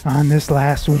on this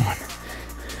last one?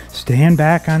 Stand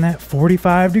back on that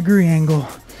 45-degree angle,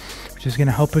 which is going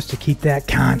to help us to keep that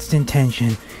constant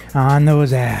tension on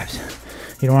those abs.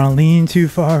 You don't want to lean too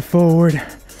far forward,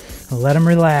 let them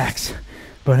relax,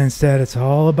 but instead it's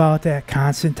all about that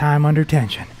constant time under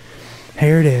tension.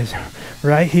 Here it is,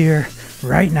 right here,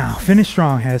 right now. Finish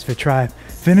strong, HASfit tribe.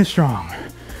 Finish strong.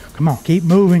 Come on, keep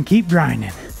moving, keep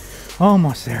grinding.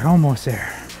 Almost there, almost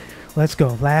there. Let's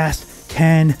go. Last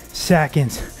 10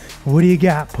 seconds. What do you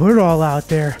got? Put it all out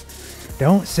there.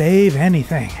 Don't save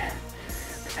anything.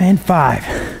 And 5,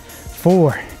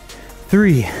 4,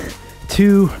 3,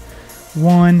 2,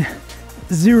 1,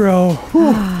 0.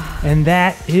 And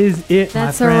that is it,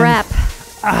 That's my a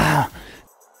friends. wrap.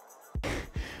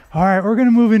 All right, we're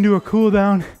gonna move into a cool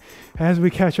down as we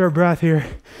catch our breath here.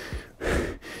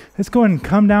 Let's go ahead and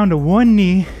come down to one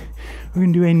knee. We're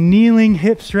gonna do a kneeling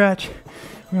hip stretch.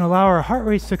 We're gonna allow our heart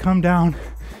rates to come down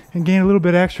and gain a little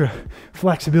bit extra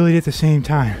flexibility at the same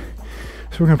time.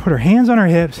 So we're gonna put our hands on our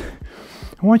hips.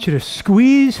 I want you to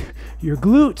squeeze your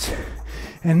glutes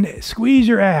and squeeze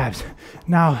your abs.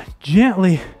 Now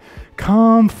gently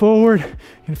come forward.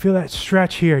 You're gonna feel that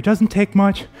stretch here. It doesn't take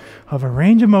much of a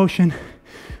range of motion.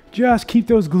 Just keep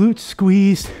those glutes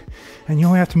squeezed and you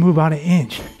only have to move about 1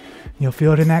 inch. You'll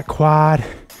feel it in that quad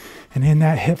and in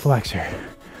that hip flexor.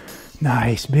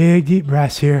 Nice, big deep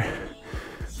breaths here.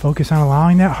 Focus on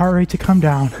allowing that heart rate to come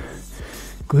down.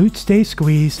 Glutes stay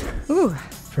squeezed. Ooh.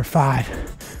 For 5,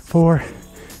 4,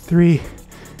 3,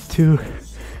 2,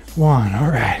 1.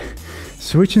 All right.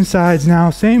 Switching sides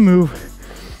now. Same move.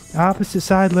 Opposite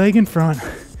side leg in front.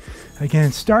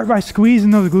 Again, start by squeezing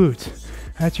those glutes.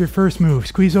 That's your first move.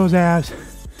 Squeeze those abs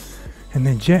and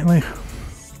then gently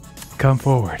come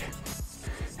forward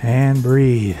and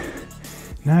breathe.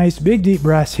 Nice big deep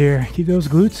breaths here. Keep those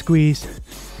glutes squeezed.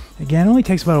 Again, it only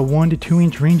takes about a 1 to 2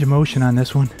 inch range of motion on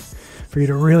this one for you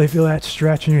to really feel that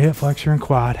stretch in your hip flexor and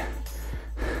quad.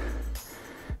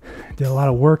 Did a lot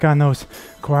of work on those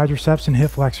quadriceps and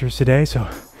hip flexors today, so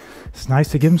it's nice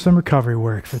to give them some recovery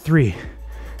work. For 3,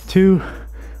 2,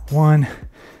 1,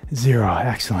 0.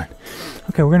 Excellent.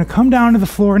 Okay, we're gonna come down to the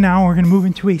floor now. We're gonna move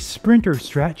into a sprinter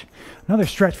stretch. Another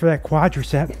stretch for that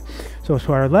quadricep. So put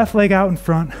our left leg out in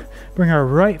front, bring our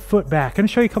right foot back. I'm gonna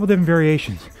show you a couple different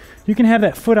variations. You can have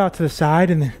that foot out to the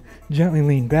side and then gently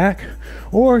lean back,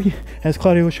 or as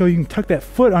Claudia will show you, can tuck that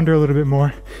foot under a little bit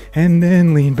more and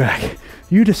then lean back.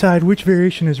 You decide which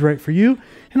variation is right for you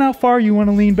and how far you want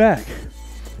to lean back.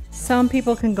 Some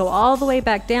people can go all the way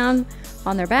back down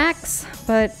on their backs,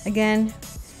 but again,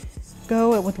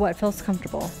 go with what feels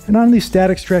comfortable. And on these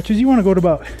static stretches, you want to go to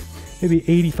about maybe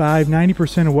 85,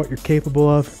 90% of what you're capable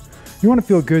of. You want to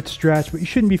feel a good stretch, but you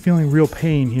shouldn't be feeling real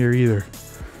pain here either.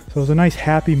 So it's a nice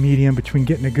happy medium between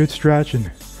getting a good stretch and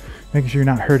making sure you're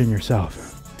not hurting yourself.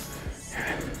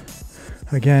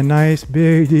 Again, nice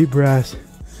big deep breaths.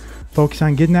 Focus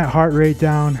on getting that heart rate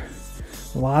down.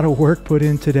 A lot of work put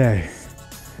in today.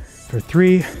 For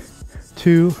 3,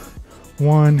 2,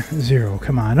 1, 0.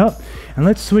 Come on up. And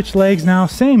let's switch legs now.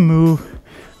 Same move.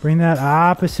 Bring that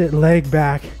opposite leg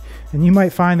back. And you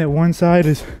might find that one side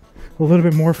is a little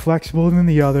bit more flexible than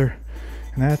the other.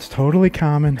 And that's totally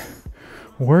common.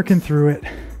 Working through it.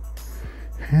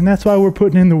 And that's why we're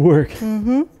putting in the work.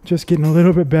 Just getting a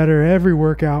little bit better every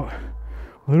workout,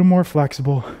 a little more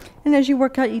flexible. And as you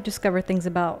work out, you discover things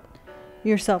about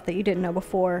yourself that you didn't know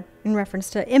before in reference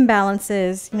to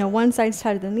imbalances. You know, one side's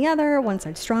tighter than the other, one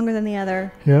side's stronger than the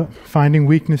other. Yep, finding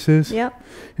weaknesses. Yep.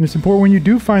 And it's important when you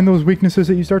do find those weaknesses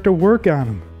that you start to work on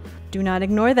them. Do not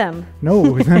ignore them.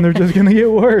 No, then they're just gonna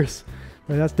get worse.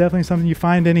 But that's definitely something. You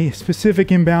find any specific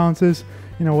imbalances,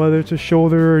 you know, whether it's a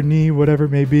shoulder or knee, whatever it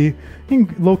may be, you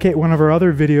can locate one of our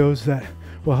other videos that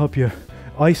will help you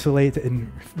isolate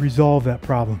and resolve that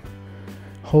problem.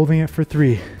 Holding it for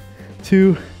 3,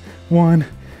 2, 1,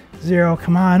 0.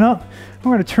 Come on up.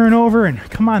 We're going to turn over and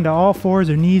come on to all fours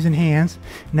or knees and hands.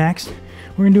 Next,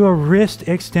 we're going to do a wrist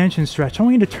extension stretch. I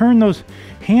want you to turn those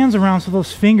hands around so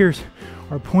those fingers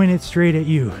are pointed straight at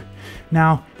you.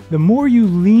 Now, the more you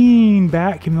lean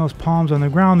back, keeping those palms on the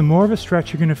ground, the more of a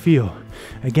stretch you're going to feel.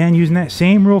 Again, using that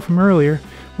same rule from earlier,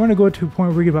 we're going to go to a point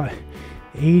where we get about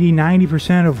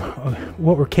 80-90% of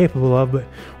what we're capable of, but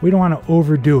we don't want to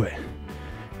overdo it.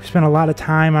 We spent a lot of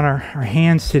time on our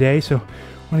hands today, so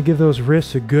I want to give those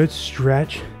wrists a good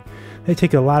stretch. They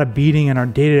take a lot of beating in our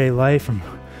day-to-day life from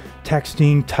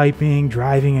texting, typing,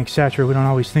 driving, etc. We don't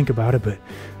always think about it, but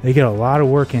they get a lot of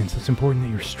work in, so it's important that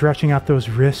you're stretching out those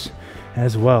wrists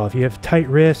as well. If you have tight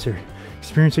wrists or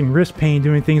experiencing wrist pain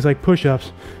doing things like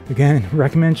push-ups, again,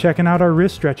 recommend checking out our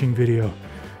wrist stretching video.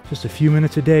 Just a few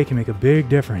minutes a day can make a big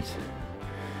difference.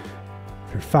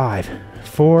 For 5,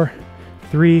 4,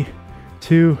 3,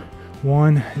 2,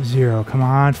 1, 0. Come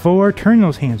on forward, turn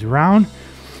those hands around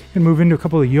and move into a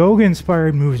couple of yoga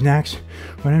inspired moves next.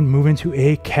 We're going to move into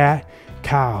a cat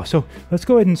cow. So let's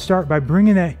go ahead and start by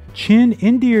bringing that chin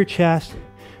into your chest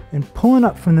and pulling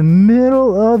up from the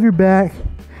middle of your back,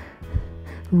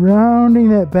 rounding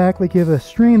that back like you have a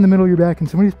string in the middle of your back and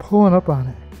somebody's pulling up on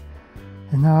it.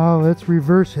 And now let's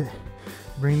reverse it.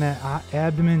 Bring that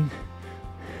abdomen,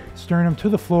 sternum to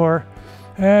the floor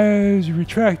as you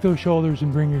retract those shoulders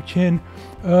and bring your chin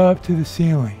up to the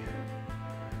ceiling.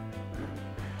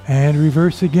 And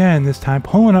reverse again, this time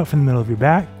pulling up from the middle of your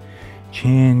back.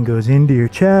 Chin goes into your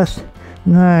chest.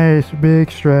 Nice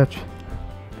big stretch.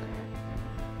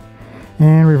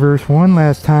 And reverse one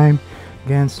last time.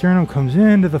 Again, sternum comes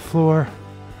into the floor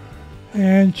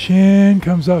and chin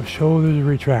comes up, shoulders are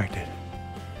retracted.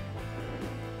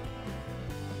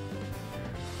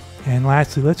 And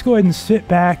lastly, let's go ahead and sit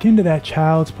back into that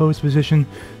child's pose position,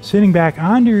 sitting back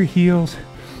onto your heels.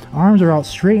 Arms are out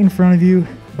straight in front of you,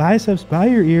 biceps by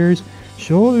your ears,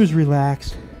 shoulders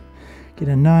relaxed. Get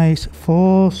a nice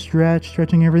full stretch,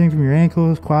 stretching everything from your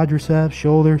ankles, quadriceps,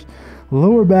 shoulders,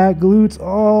 lower back, glutes,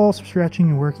 all stretching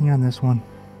and working on this one.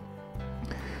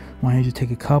 I want you to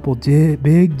take a couple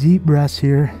big deep breaths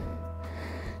here.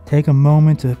 Take a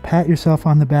moment to pat yourself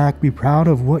on the back, be proud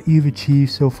of what you've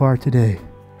achieved so far today.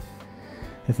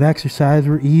 If exercise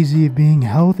were easy, if being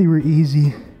healthy were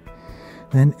easy,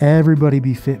 then everybody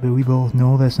be fit, but we both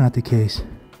know that's not the case.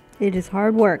 It is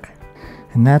hard work.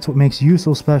 And that's what makes you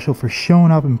so special for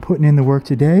showing up and putting in the work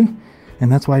today.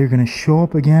 And that's why you're going to show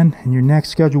up again in your next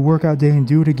scheduled workout day and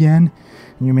do it again.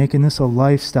 And you're making this a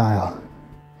lifestyle.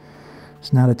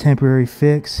 It's not a temporary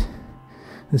fix.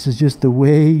 This is just the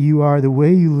way you are, the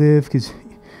way you live, because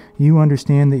you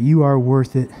understand that you are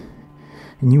worth it.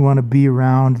 And you want to be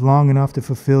around long enough to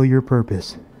fulfill your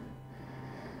purpose.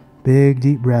 Big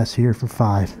deep breaths here for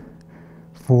 5,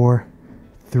 4,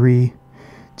 3,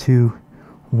 2,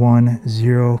 1,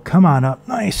 0. Come on up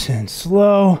nice and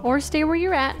slow. Or stay where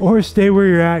you're at. Or stay where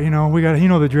you're at. You know, we got, you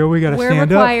know the drill. We got to stand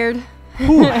required. up.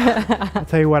 I'll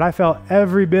tell you what, I felt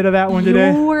every bit of that one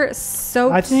today. You were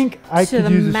soaked. I think I could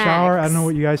use a shower. I don't know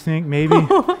what you guys think. Maybe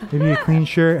a clean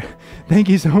shirt. Thank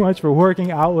you so much for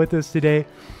working out with us today.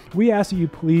 We ask that you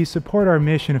please support our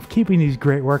mission of keeping these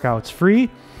great workouts free.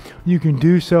 You can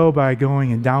do so by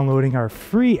going and downloading our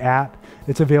free app.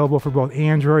 It's available for both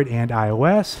Android and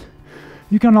iOS.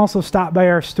 You can also stop by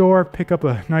our store, pick up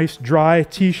a nice dry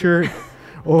t-shirt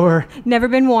or never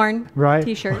been worn right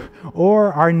t-shirt,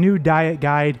 or our new diet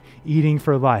guide, Eating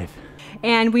for Life.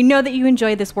 And we know that you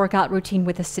enjoyed this workout routine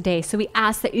with us today, so we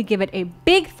ask that you give it a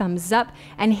big thumbs up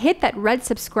and hit that red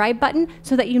subscribe button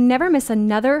so that you never miss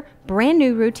another brand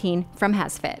new routine from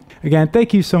HASfit. Again,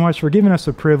 thank you so much for giving us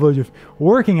the privilege of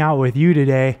working out with you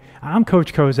today. I'm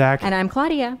Coach Kozak. And I'm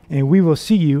Claudia. And we will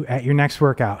see you at your next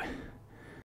workout.